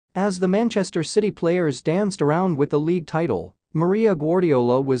As the Manchester City players danced around with the league title, Maria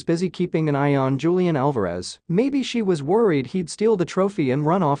Guardiola was busy keeping an eye on Julian Alvarez. Maybe she was worried he'd steal the trophy and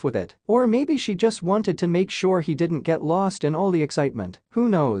run off with it. Or maybe she just wanted to make sure he didn't get lost in all the excitement. Who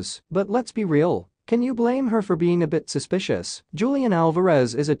knows? But let's be real. Can you blame her for being a bit suspicious? Julian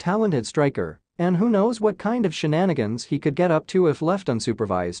Alvarez is a talented striker. And who knows what kind of shenanigans he could get up to if left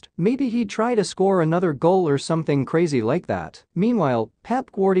unsupervised. Maybe he'd try to score another goal or something crazy like that. Meanwhile,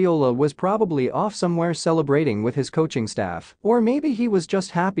 Pep Guardiola was probably off somewhere celebrating with his coaching staff. Or maybe he was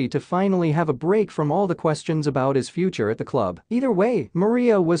just happy to finally have a break from all the questions about his future at the club. Either way,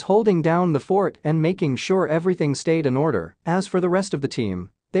 Maria was holding down the fort and making sure everything stayed in order. As for the rest of the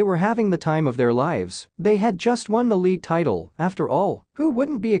team, they were having the time of their lives. They had just won the league title, after all. Who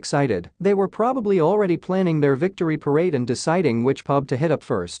wouldn't be excited? They were probably already planning their victory parade and deciding which pub to hit up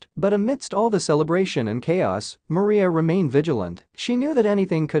first. But amidst all the celebration and chaos, Maria remained vigilant. She knew that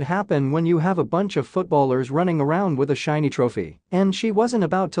anything could happen when you have a bunch of footballers running around with a shiny trophy. And she wasn't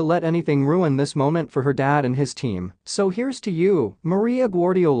about to let anything ruin this moment for her dad and his team. So here's to you, Maria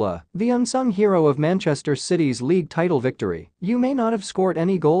Guardiola, the unsung hero of Manchester City's league title victory. You may not have scored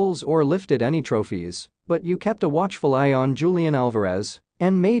any goals or lifted any trophies, but you kept a watchful eye on Julian Alvarez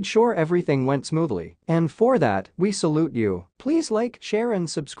and made sure everything went smoothly. And for that, we salute you. Please like, share and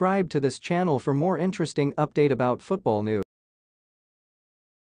subscribe to this channel for more interesting update about football news.